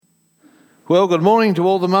Well, good morning to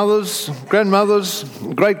all the mothers, grandmothers,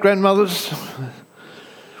 great-grandmothers,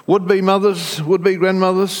 would-be mothers, would-be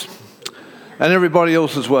grandmothers, and everybody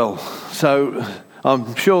else as well. So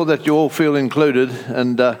I'm sure that you all feel included,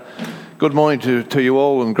 and good morning to you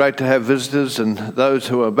all, and great to have visitors and those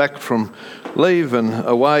who are back from leave and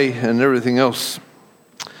away and everything else.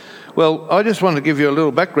 Well, I just want to give you a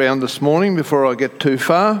little background this morning before I get too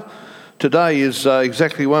far. Today is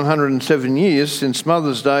exactly 107 years since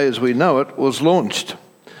Mother's Day as we know it was launched.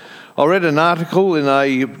 I read an article in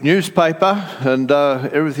a newspaper, and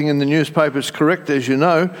everything in the newspaper is correct, as you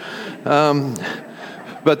know,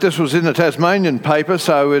 but this was in the Tasmanian paper,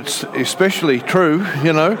 so it's especially true,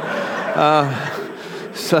 you know.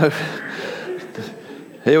 So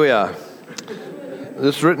here we are.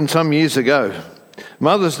 This was written some years ago.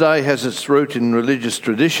 Mother's Day has its root in religious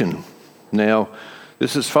tradition. Now,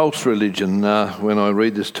 this is false religion when I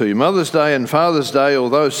read this to you. Mother's Day and Father's Day,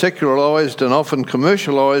 although secularised and often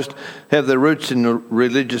commercialised, have their roots in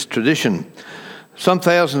religious tradition. Some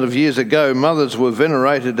thousands of years ago, mothers were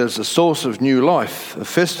venerated as the source of new life. A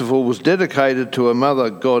festival was dedicated to a mother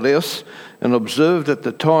goddess and observed at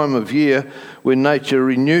the time of year when nature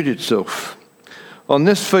renewed itself. On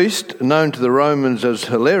this feast, known to the Romans as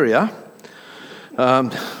Hilaria,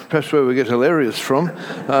 perhaps where we get hilarious from,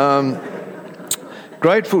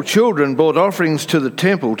 grateful children brought offerings to the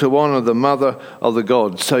temple to honour the mother of the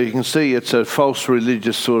gods. So you can see it's a false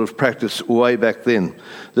religious sort of practice way back then.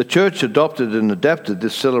 The church adopted and adapted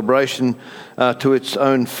this celebration to its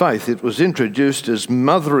own faith. It was introduced as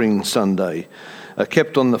Mothering Sunday,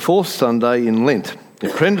 kept on the fourth Sunday in Lent.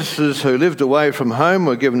 Apprentices who lived away from home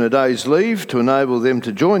were given a day's leave to enable them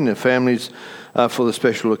to join their families for the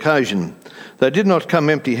special occasion. They did not come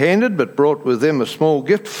empty-handed, but brought with them a small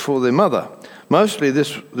gift for their mother. Mostly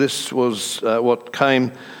this was what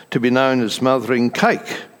came to be known as mothering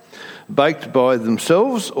cake, baked by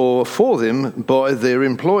themselves or for them by their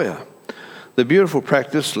employer. The beautiful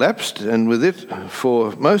practice lapsed, and with it,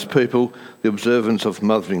 for most people, the observance of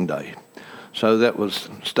Mothering Day. So that was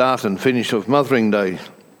start and finish of Mothering Day.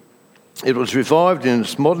 It was revived in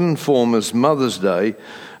its modern form as Mother's Day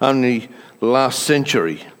only last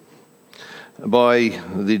century, by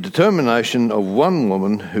the determination of one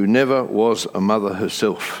woman who never was a mother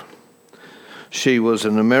herself. She was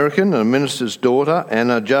an American, a minister's daughter,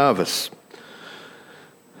 Anna Jarvis.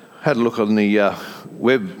 Had a look on the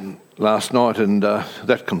web last night, and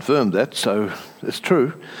that confirmed that, so it's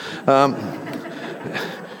true,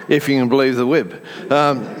 if you can believe the web.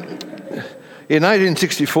 In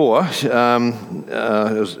 1864,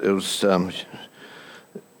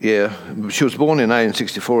 she was born in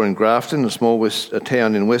 1864 in Grafton, a small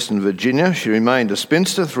town in Western Virginia. She remained a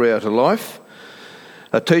spinster throughout her life.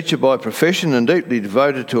 A teacher by profession and deeply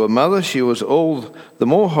devoted to her mother, she was all the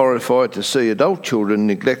more horrified to see adult children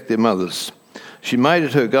neglect their mothers. She made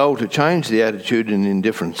it her goal to change the attitude and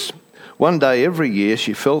indifference. One day every year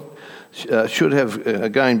she felt should have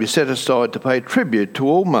again be set aside to pay tribute to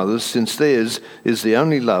all mothers, since theirs is the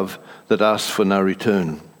only love that asks for no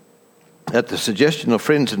return. At the suggestion of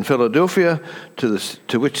friends in Philadelphia,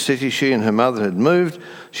 to which city she and her mother had moved,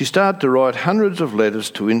 she started to write hundreds of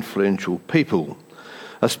letters to influential people.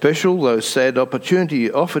 A special, though sad,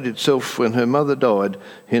 opportunity offered itself when her mother died.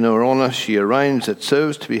 In her honour, she arranged that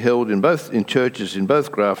service to be held in churches in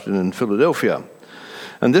both Grafton and Philadelphia.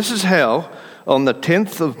 And this is how, on the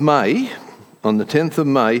 10th of May,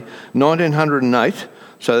 1908,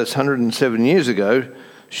 so that's 107 years ago,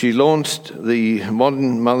 she launched the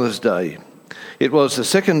modern Mother's Day. It was the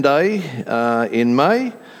second day in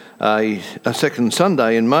May, a second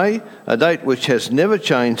Sunday in May, a date which has never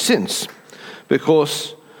changed since,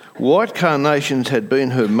 because white carnations had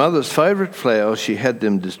been her mother's favourite flowers. She had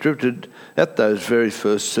them distributed at those very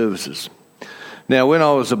first services. Now, when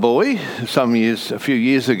I was a boy, a few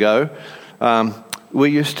years ago,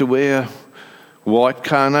 we used to wear white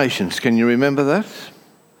carnations. Can you remember that?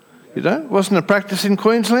 You don't? Wasn't a practice in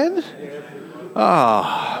Queensland?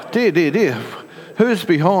 Ah, dear. Who's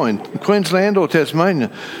behind, Queensland or Tasmania?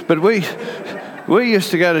 But we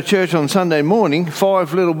used to go to church on Sunday morning,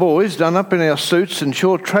 5 little boys done up in our suits and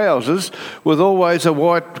short trousers, with always a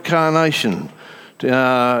white carnation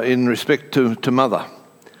in respect to mother.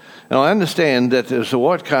 And I understand that as a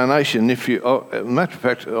white carnation, matter of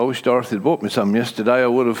fact, I wish Dorothy had bought me some yesterday. I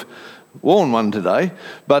would have worn one today,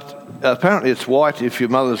 but apparently it's white if your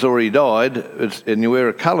mother's already died, and you wear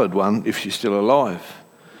a coloured one if she's still alive.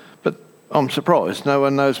 But I'm surprised no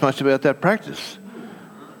one knows much about that practice.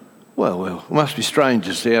 Well, must be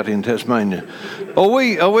strangers out in Tasmania. Are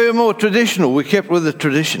we more traditional? We kept with the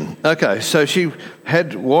tradition. Okay, so she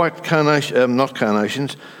had white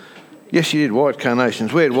Yes, she did, white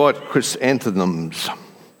carnations. We had white chrysanthemums.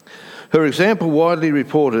 Her example, widely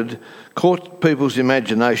reported, caught people's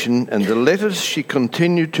imagination, and the letters she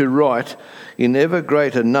continued to write in ever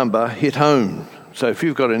greater number hit home. So if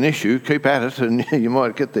you've got an issue, keep at it and you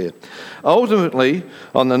might get there. Ultimately,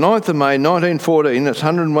 on the 9th of May 1914, that's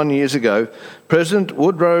 101 years ago, President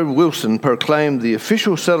Woodrow Wilson proclaimed the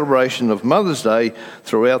official celebration of Mother's Day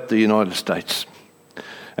throughout the United States.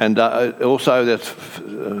 And also that's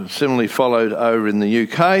similarly followed over in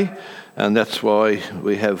the UK, and that's why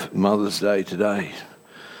we have Mother's Day today.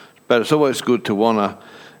 But it's always good to honour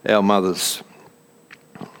our mothers.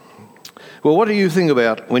 Well, what do you think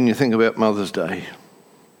about when you think about Mother's Day?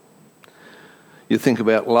 You think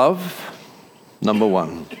about love, number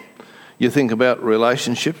one. You think about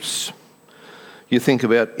relationships. You think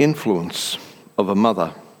about influence of a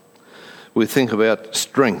mother. We think about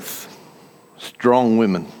strength, strong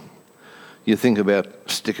women. You think about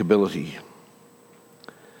stickability.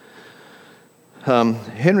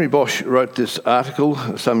 Henry Bosch wrote this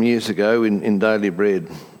article some years ago in Daily Bread,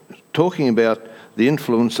 talking about the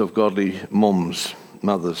influence of godly moms,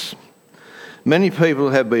 mothers. Many people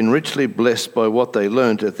have been richly blessed by what they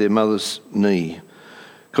learnt at their mother's knee.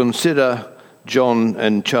 Consider John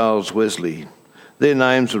and Charles Wesley. Their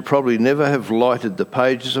names would probably never have lighted the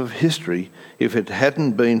pages of history if it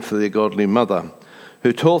hadn't been for their godly mother,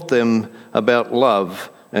 who taught them about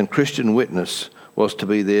love, and Christian witness was to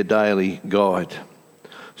be their daily guide.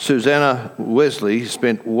 Susanna Wesley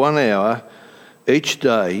spent 1 hour each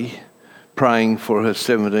day praying for her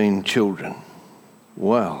 17 children.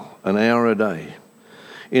 Wow, an hour a day.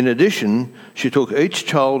 In addition, she took each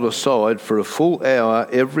child aside for a full hour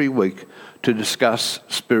every week to discuss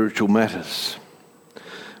spiritual matters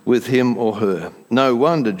with him or her. No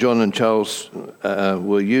wonder John and Charles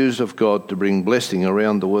were used of God to bring blessing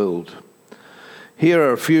around the world. Here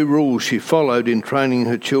are a few rules she followed in training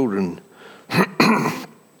her children.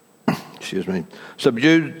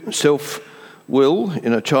 Subdued self-will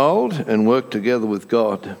in a child and work together with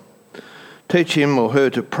God. Teach him or her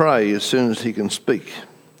to pray as soon as he can speak,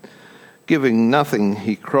 giving nothing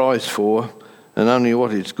he cries for and only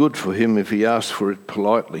what is good for him if he asks for it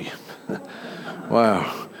politely.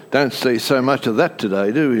 Wow, don't see so much of that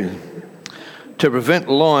today, do we? To prevent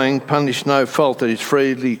lying, punish no fault that is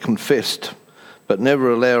freely confessed, but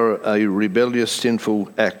never allow a rebellious,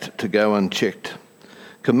 sinful act to go unchecked.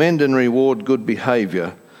 Commend and reward good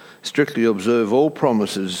behaviour. Strictly observe all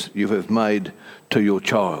promises you have made to your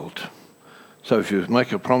child. So if you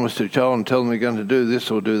make a promise to a child and tell them you're going to do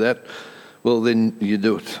this or do that, well, then you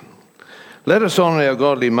do it. Let us honour our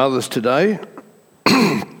godly mothers today,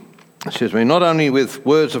 not only with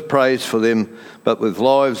words of praise for them, but with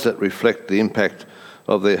lives that reflect the impact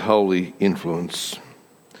of their holy influence.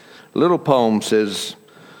 A little poem says,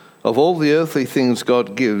 "Of all the earthly things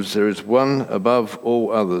God gives, there is one above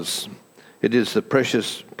all others. It is the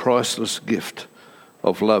precious, priceless gift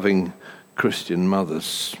of loving Christian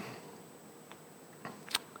mothers."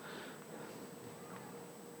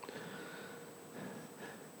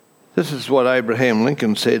 This is what Abraham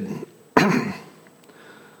Lincoln said,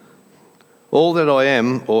 "All that I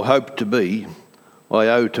am or hope to be, I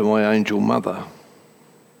owe to my angel mother."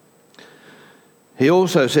 He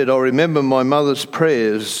also said, "I remember my mother's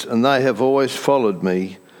prayers, and they have always followed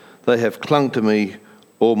me. They have clung to me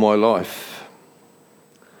all my life."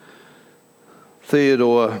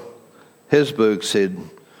 Theodore Hesburgh said,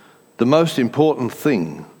 "The most important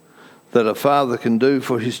thing that a father can do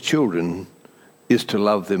for his children is to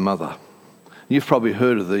love their mother." You've probably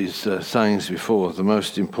heard of these sayings before. The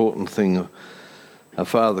most important thing a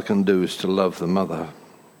father can do is to love the mother.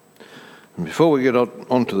 And before we get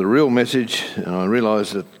on to the real message, and I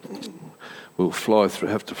realise that we'll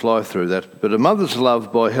have to fly through that, but A Mother's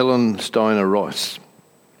Love by Helen Steiner Rice.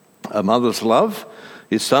 A mother's love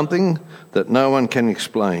is something that no one can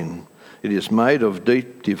explain. It is made of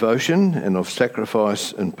deep devotion and of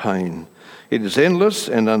sacrifice and pain. It is endless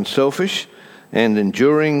and unselfish and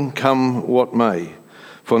enduring, come what may,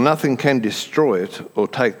 for nothing can destroy it or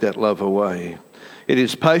take that love away. It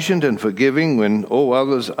is patient and forgiving when all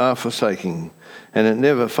others are forsaking, and it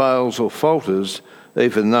never fails or falters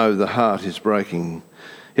even though the heart is breaking.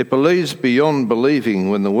 It believes beyond believing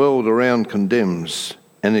when the world around condemns,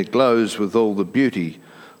 and it glows with all the beauty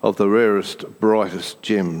of the rarest, brightest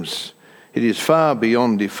gems. It is far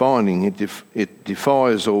beyond defining, it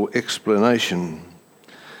defies all explanation,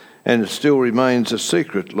 and it still remains a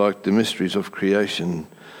secret like the mysteries of creation.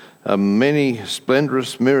 A many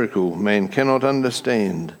splendorous miracle man cannot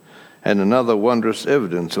understand, and another wondrous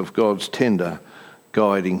evidence of God's tender,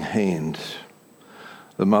 guiding hand.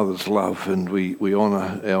 the mother's love, and we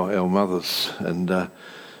honour our mothers, and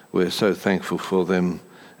we're so thankful for them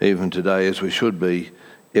even today, as we should be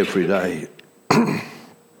every day.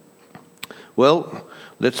 Well,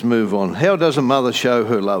 let's move on. How does a mother show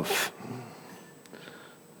her love?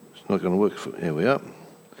 It's not going to work. Here we are.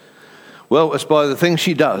 Well, it's by the things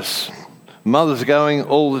she does. Mother's going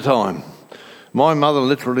all the time. My mother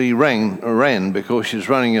literally ran because she's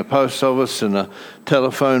running a post office and a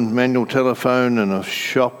telephone, manual telephone, and a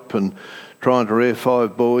shop, and trying to rear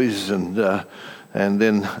 5 boys, and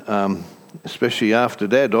then especially after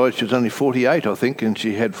Dad died, she was only 48, I think, and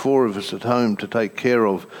she had 4 of us at home to take care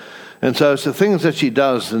of. And so it's the things that she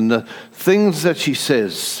does and the things that she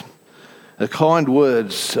says, the kind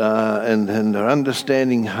words and her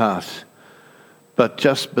understanding heart, but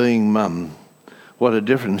just being mum, what a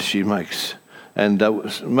difference she makes. And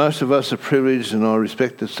most of us are privileged, and I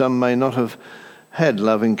respect that some may not have had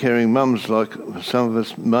loving, caring mums like some of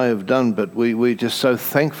us may have done, but we're just so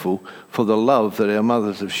thankful for the love that our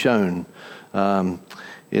mothers have shown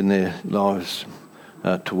in their lives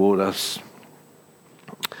toward us.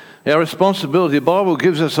 Our responsibility, the Bible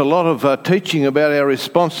gives us a lot of teaching about our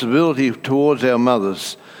responsibility towards our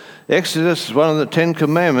mothers. Exodus is one of the 10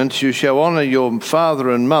 commandments. You shall honour your father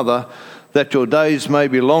and mother, that your days may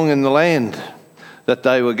be long in the land that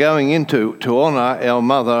they were going into, to honour our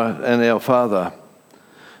mother and our father.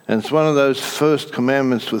 And it's one of those first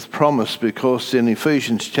commandments with promise, because in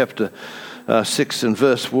Ephesians chapter 6 and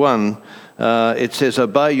verse 1, it says,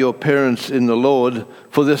 obey your parents in the Lord,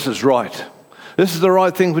 for this is right. This is the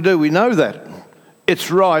right thing to do. We know that.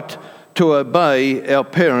 It's right to obey our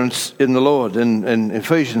parents in the Lord. And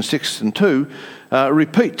Ephesians 6 and 2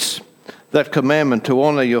 repeats that commandment to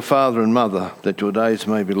honour your father and mother, that your days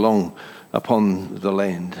may be long upon the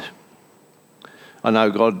land. I know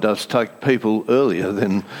God does take people earlier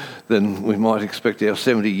than we might expect, our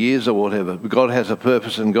 70 years or whatever. But God has a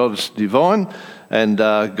purpose, and God's divine, and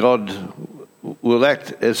God will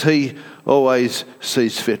act as he always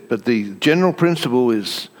sees fit. But the general principle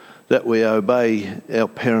is that we obey our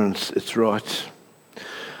parents. It's right.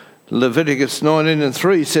 Leviticus 19 and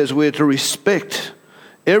 3 says we're to respect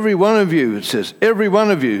every one of you. It says every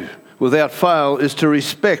one of you without fail is to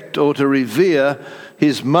respect or to revere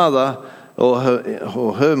his mother or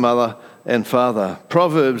her mother and father.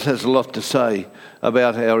 Proverbs has a lot to say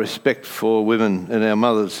about our respect for women and our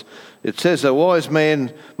mothers. It says a wise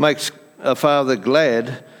man makes a father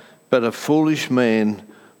glad, but a foolish man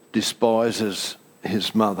despises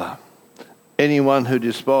his mother. Anyone who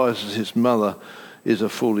despises his mother is a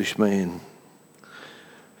foolish man.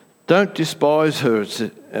 Don't despise her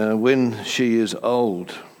when she is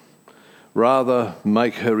old. Rather,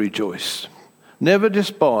 make her rejoice. Never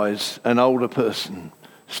despise an older person,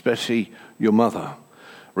 especially your mother.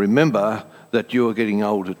 Remember that you are getting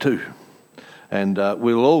older too. And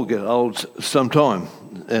we'll all get old sometime.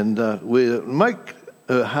 And we'll make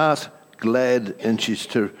her heart glad, and she's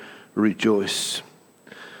to rejoice.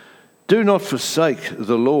 Do not forsake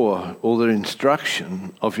the law or the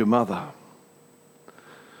instruction of your mother.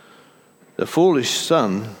 The foolish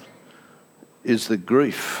son is the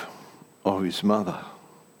grief of his mother.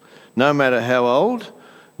 No matter how old,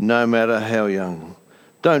 no matter how young,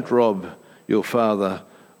 don't rob your father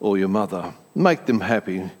or your mother. Make them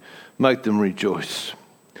happy, make them rejoice.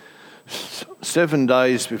 7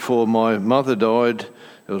 days before my mother died,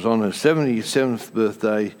 it was on her 77th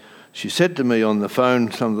birthday, she said to me on the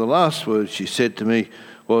phone, some of the last words she said to me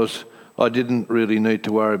was, I didn't really need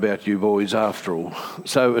to worry about you boys after all.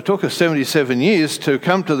 So it took her 77 years to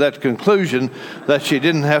come to that conclusion that she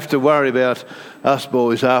didn't have to worry about us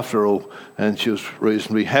boys after all, and she was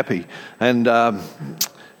reasonably happy. And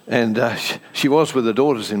she was with the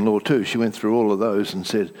daughters-in-law too. She went through all of those and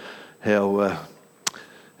said how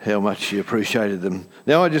much she appreciated them.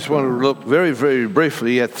 Now I just want to look very, very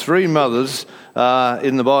briefly at 3 mothers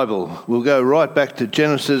in the Bible. We'll go right back to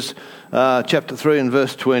Genesis chapter 3 and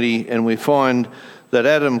verse 20, and we find that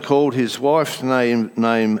Adam called his wife's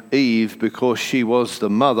name Eve because she was the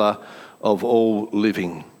mother of all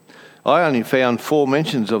living. I only found 4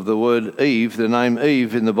 mentions of the word Eve, the name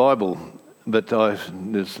Eve, in the Bible, but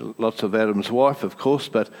there's lots of Adam's wife, of course,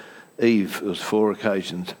 but Eve was 4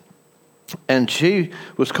 occasions. And she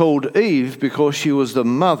was called Eve because she was the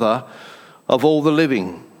mother of all the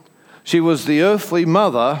living. She was the earthly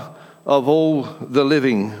mother of all the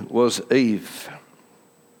living, was Eve.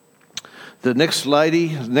 The next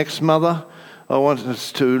lady, next mother, I want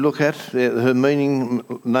us to look at, her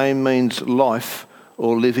name means life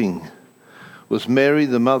or living, was Mary,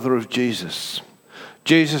 the mother of Jesus.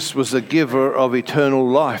 Jesus was the giver of eternal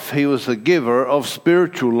life. He was the giver of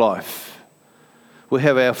spiritual life. We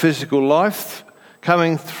have our physical life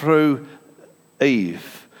coming through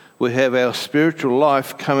Eve. We have our spiritual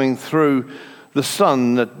life coming through the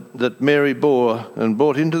Son that Mary bore and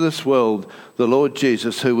brought into this world, the Lord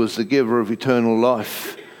Jesus, who was the giver of eternal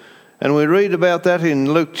life. And we read about that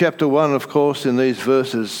in Luke chapter 1, of course, in these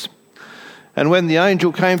verses. And when the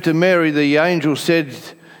angel came to Mary, the angel said,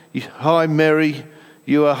 "Hi, Mary,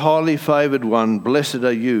 you are highly favoured one. Blessed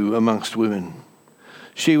are you amongst women."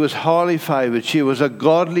 She was highly favoured. She was a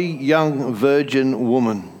godly young virgin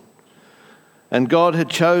woman. And God had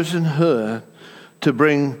chosen her to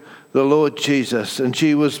bring the Lord Jesus. And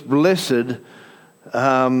she was blessed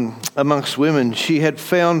amongst women. She had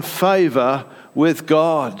found favour with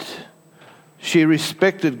God. She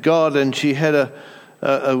respected God, and she had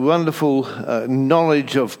a wonderful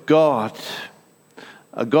knowledge of God.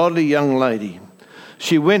 A godly young lady.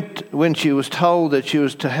 She went, when she was told that she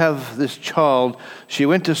was to have this child, she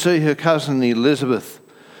went to see her cousin Elizabeth.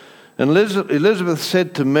 And Elizabeth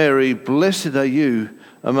said to Mary, "Blessed are you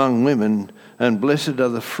among women, and blessed are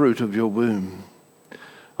the fruit of your womb."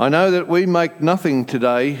 I know that we make nothing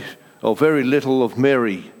today, or very little, of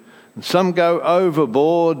Mary. Some go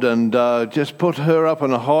overboard and just put her up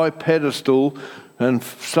on a high pedestal, and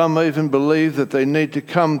some even believe that they need to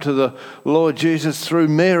come to the Lord Jesus through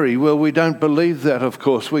Mary. Well, we don't believe that, of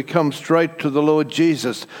course. We come straight to the Lord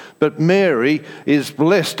Jesus. But Mary is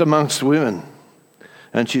blessed amongst women,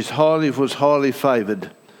 and she was highly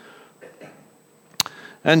favoured.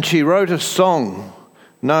 And she wrote a song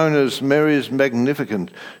known as Mary's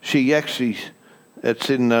Magnificat. It's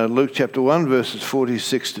in Luke chapter 1, verses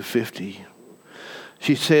 46 to 50.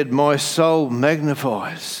 She said, "My soul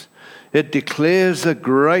magnifies. It declares the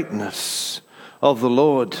greatness of the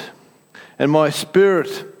Lord, and my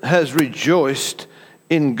spirit has rejoiced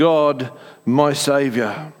in God, my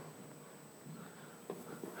Saviour.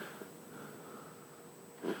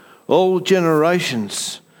 All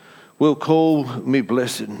generations will call me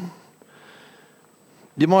blessed."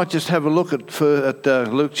 You might just have a look at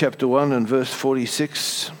Luke chapter 1 and verse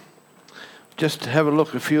 46. Just have a look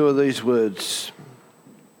at a few of these words.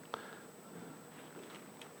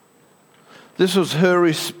 This was her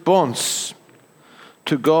response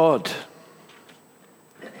to God.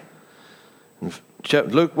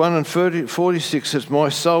 Luke 1 and 46 says, "My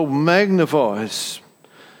soul magnifies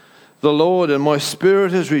the Lord, and my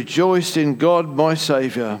spirit has rejoiced in God my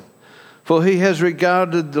Saviour, for he has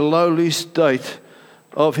regarded the lowly state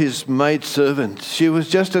of his maidservant." She was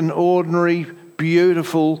just an ordinary,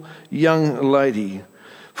 beautiful young lady.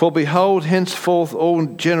 "For behold, henceforth all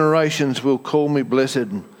generations will call me blessed.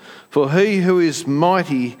 For he who is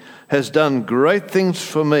mighty has done great things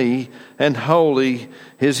for me, and holy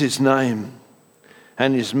is his name.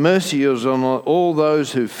 And his mercy is on all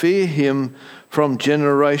those who fear him from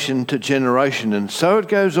generation to generation." And so it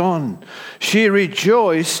goes on. She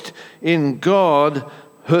rejoiced in God,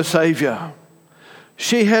 her Saviour.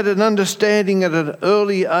 She had an understanding at an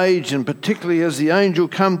early age, and particularly as the angel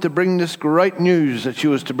came to bring this great news that she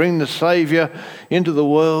was to bring the Saviour into the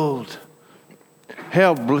world.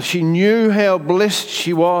 She knew how blessed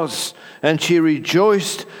she was, and she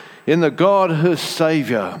rejoiced in the God, her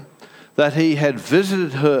Saviour, that he had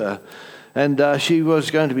visited her, and she was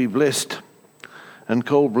going to be blessed and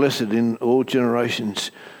called blessed in all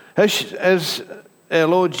generations. As our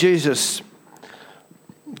Lord Jesus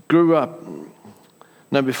grew up,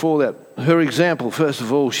 before that, her example, first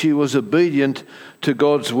of all, she was obedient to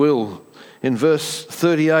God's will. In verse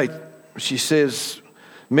 38,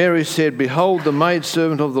 Mary said, "Behold the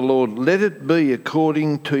maidservant of the Lord, let it be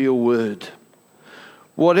according to your word.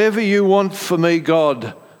 Whatever you want for me,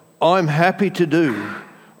 God, I'm happy to do.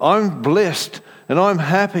 I'm blessed and I'm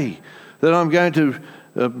happy that I'm going to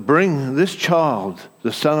bring this child,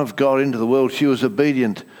 the Son of God, into the world." She was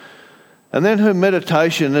obedient. And then her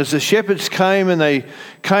meditation, as the shepherds came and they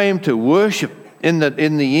came to worship in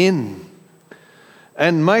the inn,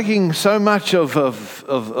 and making so much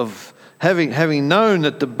of having known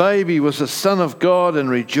that the baby was the Son of God and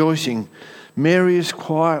rejoicing, Mary is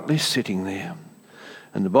quietly sitting there.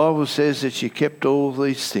 And the Bible says that she kept all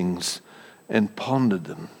these things and pondered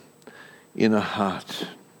them in her heart.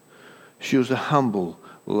 She was a humble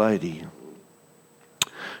lady.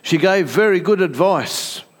 She gave very good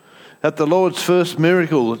advice at the Lord's first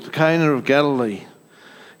miracle at Cana of Galilee.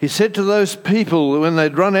 He said to those people when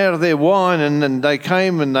they'd run out of their wine, and then they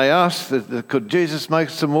came and they asked that could Jesus make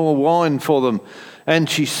some more wine for them. And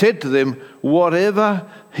she said to them, "Whatever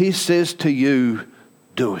he says to you,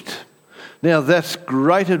 do it." Now that's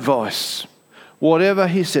great advice. Whatever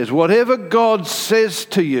he says, whatever God says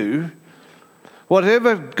to you,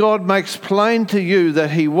 Whatever God makes plain to you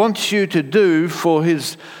that he wants you to do for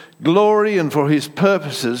his glory and for his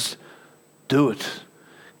purposes, do it.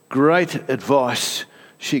 Great advice.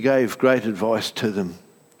 She gave great advice to them.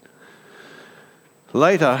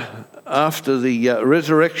 Later, after the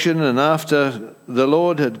resurrection and after the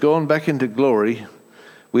Lord had gone back into glory,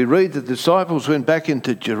 we read that the disciples went back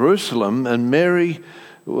into Jerusalem, and Mary,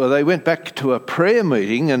 they went back to a prayer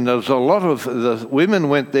meeting, and there was a lot of the women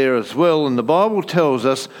went there as well. And the Bible tells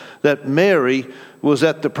us that Mary was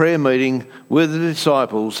at the prayer meeting with the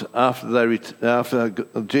disciples after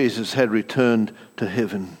Jesus had returned to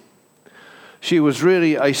heaven. She was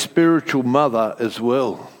really a spiritual mother as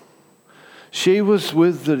well. She was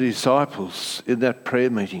with the disciples in that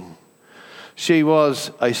prayer meeting. She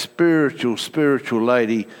was a spiritual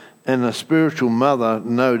lady and a spiritual mother,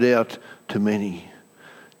 no doubt, to many.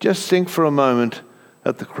 Just think for a moment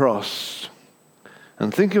at the cross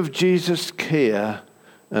and think of Jesus' care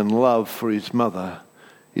and love for his mother.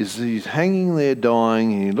 He's hanging there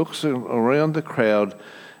dying, and he looks around the crowd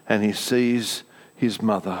and he sees his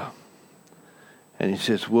mother. And he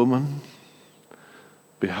says, "Woman,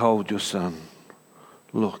 behold your son.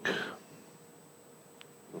 Look."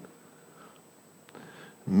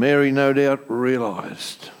 Mary no doubt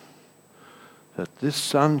realised that this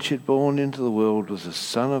son she'd born into the world was the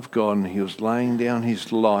Son of God, and he was laying down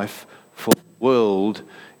his life for the world,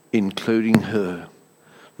 including her.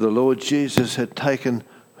 The Lord Jesus had taken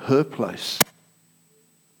her place.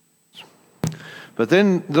 But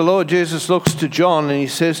then the Lord Jesus looks to John and he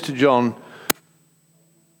says to John,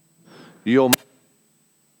 "Your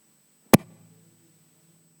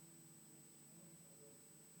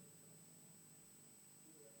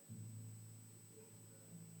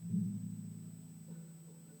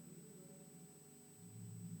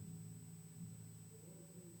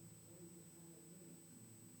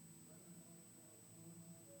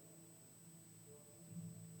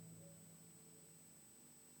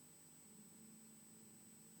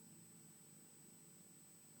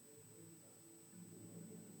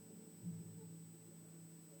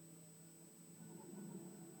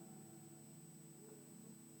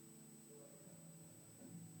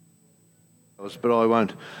but I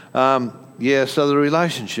won't. So the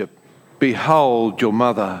relationship. Behold your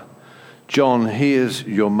mother. John, here's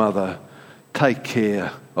your mother. Take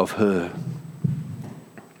care of her.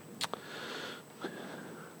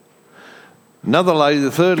 Another lady,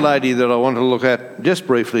 the third lady that I want to look at just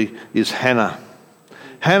briefly, is Hannah.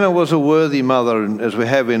 Hannah was a worthy mother, as we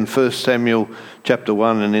have in 1 Samuel chapter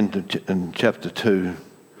 1 and in chapter 2.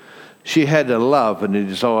 She had a love and a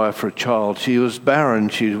desire for a child. She was barren.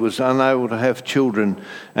 She was unable to have children,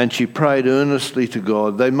 and she prayed earnestly to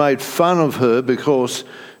God. They made fun of her because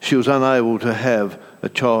she was unable to have a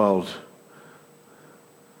child.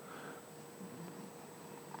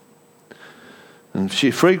 And she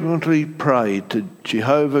frequently prayed to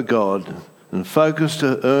Jehovah God and focused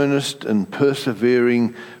her earnest and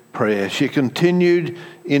persevering prayer. She continued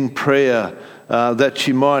in prayer that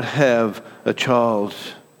she might have a child.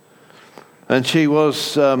 And she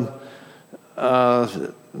was, the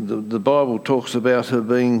Bible talks about her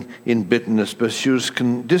being in bitterness, but she was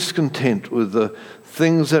discontent with the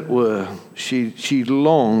things that were. She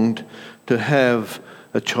longed to have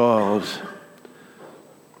a child.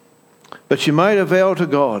 But she made a vow to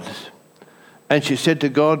God, and she said to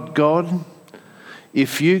God, "God,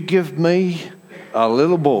 if you give me a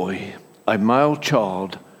little boy, a male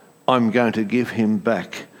child, I'm going to give him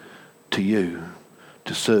back to you,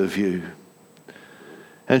 to serve you."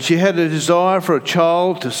 And she had a desire for a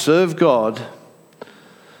child to serve God.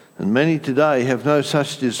 And many today have no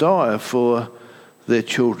such desire for their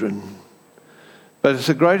children. But it's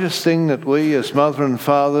the greatest thing that we as mother and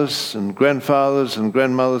fathers and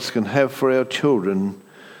grandmothers can have for our children,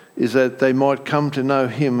 is that they might come to know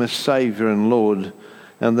him as Saviour and Lord,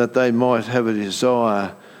 and that they might have a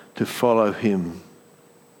desire to follow him.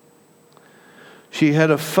 She had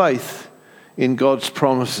a faith in God's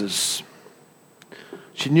promises.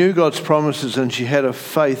 She knew God's promises and she had a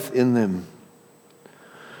faith in them.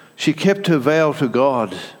 She kept her vow to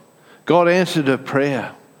God. God answered her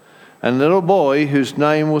prayer. And the little boy, whose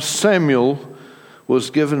name was Samuel,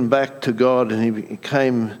 was given back to God, and he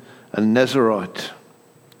became a Nazarite.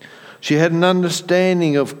 She had an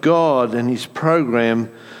understanding of God and his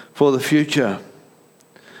program for the future.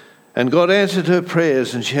 And God answered her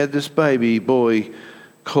prayers, and she had this baby boy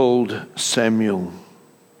called Samuel.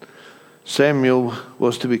 Samuel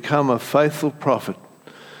was to become a faithful prophet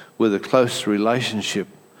with a close relationship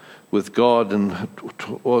with God, and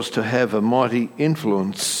was to have a mighty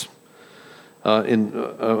influence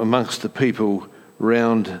amongst the people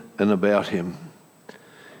round and about him.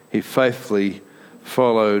 he faithfully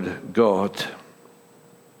followed God.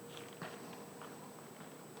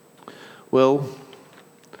 Well,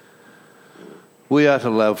 we are to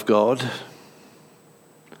love God,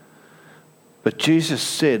 but Jesus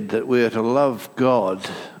said that we are to love God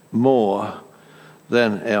more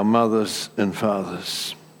than our mothers and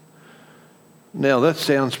fathers. Now that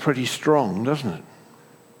sounds pretty strong, doesn't it?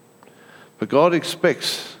 But God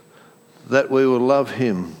expects that we will love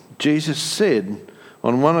him. Jesus said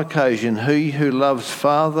on one occasion, "He who loves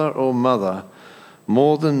father or mother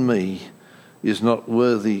more than me is not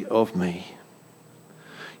worthy of me."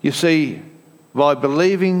 You see, by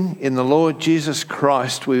believing in the Lord Jesus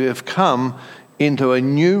Christ, we have come into a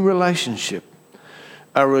new relationship,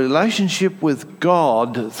 a relationship with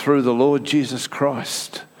God through the Lord Jesus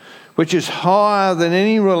Christ, which is higher than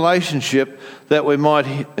any relationship that we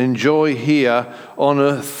might enjoy here on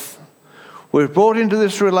earth. We're brought into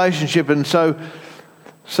this relationship, and so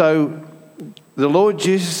the Lord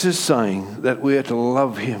Jesus is saying that we are to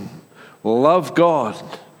love him, love God,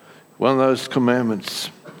 one of those commandments.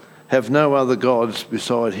 Have no other gods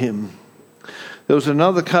beside him. There was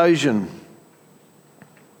another occasion.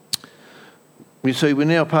 You see, we're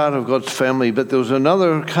now part of God's family, but there was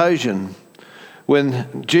another occasion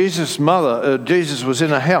when Jesus was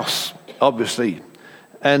in a house, obviously,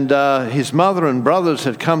 and his mother and brothers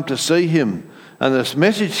had come to see him, and this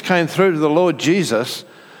message came through to the Lord Jesus: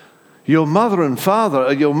 your mother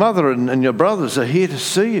and your brothers are here to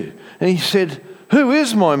see you. And he said, "Who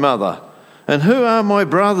is my mother? And who are my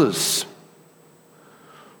brothers?"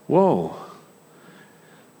 Whoa.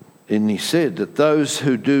 And he said that those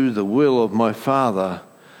who do the will of my Father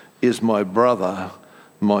is my brother,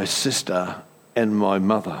 my sister, and my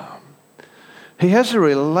mother. He has a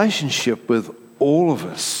relationship with all of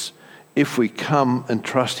us. If we come and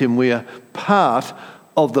trust him, we are part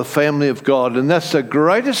of the family of God. And that's the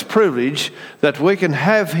greatest privilege that we can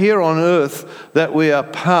have here on earth, that we are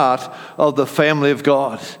part of the family of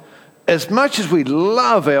God. As much as we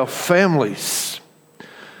love our families,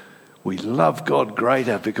 we love God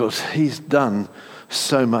greater because he's done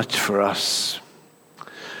so much for us.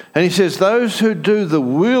 And he says, those who do the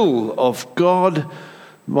will of God,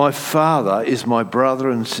 my Father, is my brother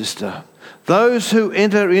and sister. Those who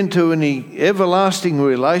enter into an everlasting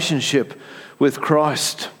relationship with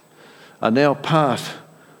Christ are now part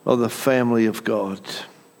of the family of God.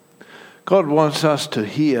 God wants us to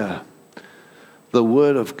hear the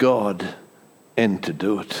word of God and to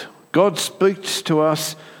do it. God speaks to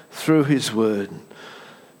us through his word.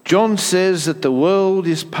 John says that the world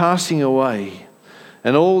is passing away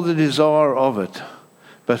and all the desire of it,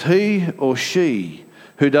 but he or she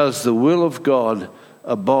who does the will of God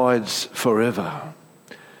abides forever.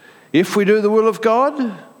 If we do the will of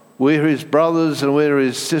God, we're his brothers and we're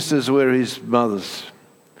his sisters, we're his mothers.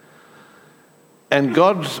 And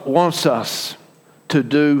God wants us to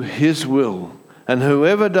do his will. And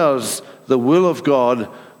whoever does the will of God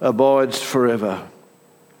abides forever.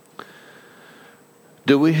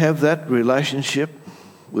 Do we have that relationship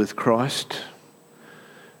with Christ?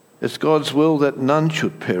 It's God's will that none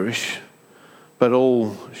should perish, but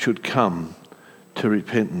all should come to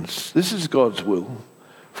repentance. This is God's will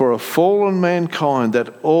for a fallen mankind,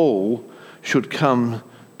 that all should come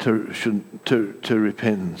to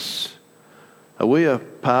repentance. Are we a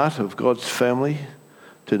part of God's family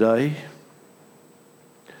today?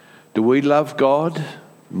 Do we love God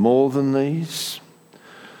more than these?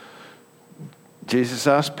 Jesus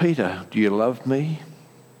asked Peter, do you love me?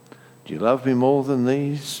 Do you love me more than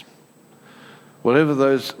these? Whatever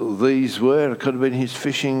these were, it could have been his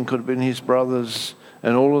fishing, could have been his brothers,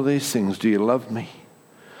 and all of these things. Do you love me?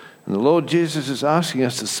 And the Lord Jesus is asking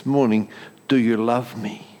us this morning, do you love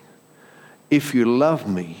me? If you love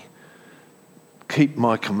me, keep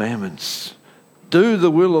my commandments. Do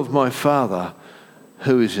the will of my Father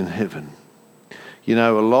who is in heaven. You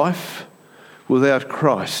know, a life without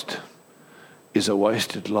Christ is a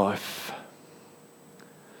wasted life.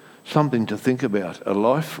 Something to think about. A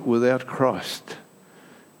life without Christ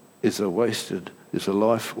is a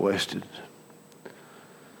life wasted.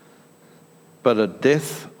 But a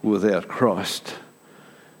death without Christ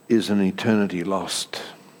is an eternity lost.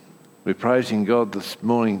 We're praising God this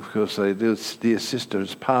morning because this dear sister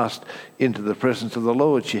has passed into the presence of the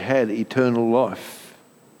Lord. She had eternal life.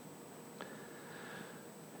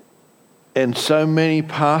 And so many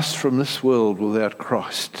passed from this world without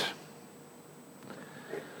Christ.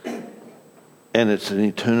 And it's an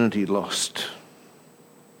eternity lost.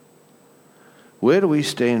 Where do we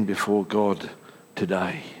stand before God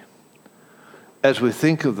today? As we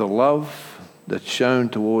think of the love that's shown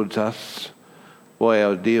towards us by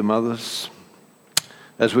our dear mothers,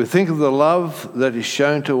 as we think of the love that is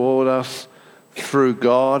shown toward us through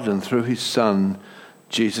God and through his Son,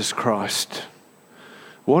 Jesus Christ.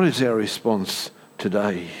 What is our response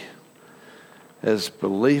today as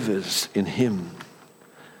believers in him,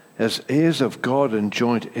 as heirs of God and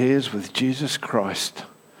joint heirs with Jesus Christ?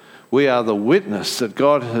 We are the witness that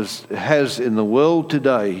God has in the world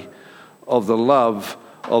today of the love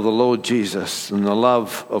of the Lord Jesus and the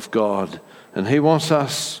love of God. And he wants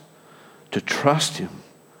us to trust him.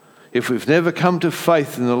 If we've never come to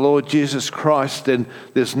faith in the Lord Jesus Christ, then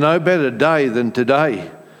there's no better day than today.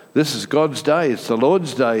 This is God's day. It's the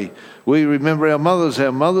Lord's day. We remember our Mother's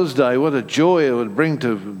Day. What a joy it would bring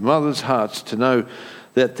to mothers' hearts to know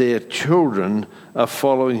that their children are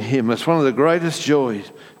following him. It's one of the greatest joys.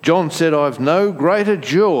 John said, I have no greater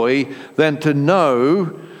joy than to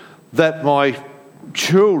know that my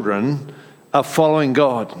children are following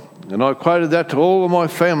God. And I quoted that to all of my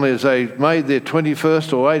family as they made their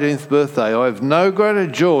 21st or 18th birthday. I have no greater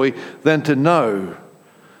joy than to know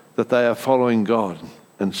that they are following God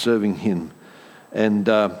and serving him. And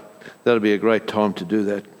that'll be a great time to do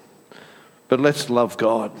that. But let's love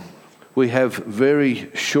God. We have very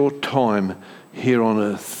short time here on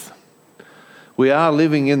earth. We are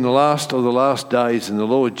living in the last of the last days, and the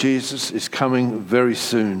Lord Jesus is coming very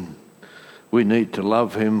soon. We need to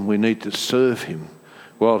love him. We need to serve him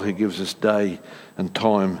while he gives us day and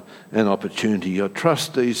time and opportunity. I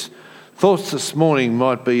trust these thoughts this morning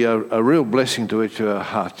might be a real blessing to each of our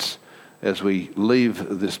hearts as we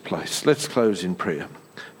leave this place. Let's close in prayer.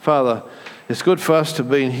 Father, it's good for us to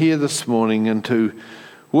be here this morning and to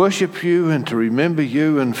worship you and to remember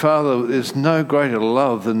you. And Father, there's no greater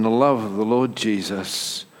love than the love of the Lord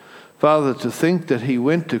Jesus. Father, to think that he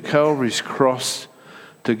went to Calvary's cross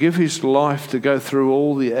to give his life, to go through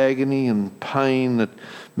all the agony and pain that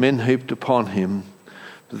men heaped upon him.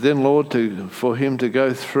 But then, Lord, for him to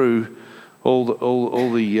go through all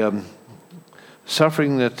the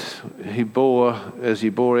suffering that he bore as he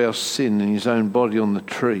bore our sin in his own body on the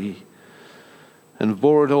tree, and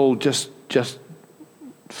bore it all just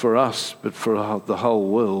for us, but for the whole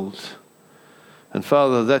world. And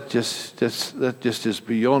Father, that just is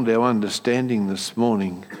beyond our understanding this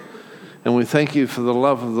morning. And we thank you for the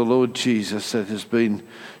love of the Lord Jesus that has been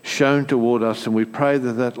shown toward us, and we pray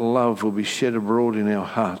that that love will be shed abroad in our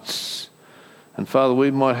hearts. And Father,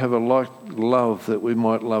 we might have a like love that we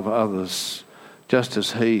might love others, just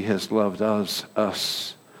as he has loved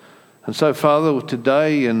us. And so, Father,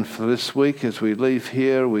 today and for this week as we leave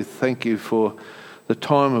here, we thank you for the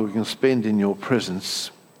time that we can spend in your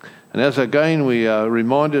presence. And as again we are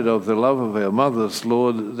reminded of the love of our mothers,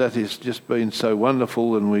 Lord, that has just been so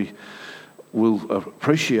wonderful, and we will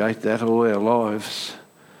appreciate that all our lives.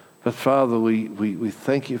 But Father, we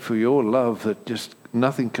thank you for your love that just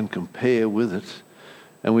nothing can compare with it.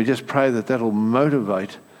 And we just pray that that'll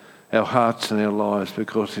motivate our hearts and our lives,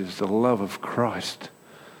 because it's the love of Christ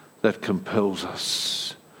that compels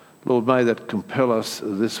us. Lord, may that compel us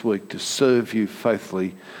this week to serve you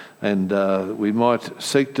faithfully, and we might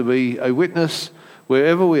seek to be a witness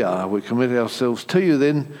wherever we are. We commit ourselves to you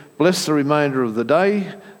then. Bless the remainder of the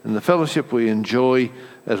day and the fellowship we enjoy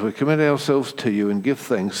as we commit ourselves to you, and give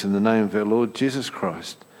thanks in the name of our Lord Jesus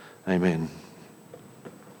Christ. Amen.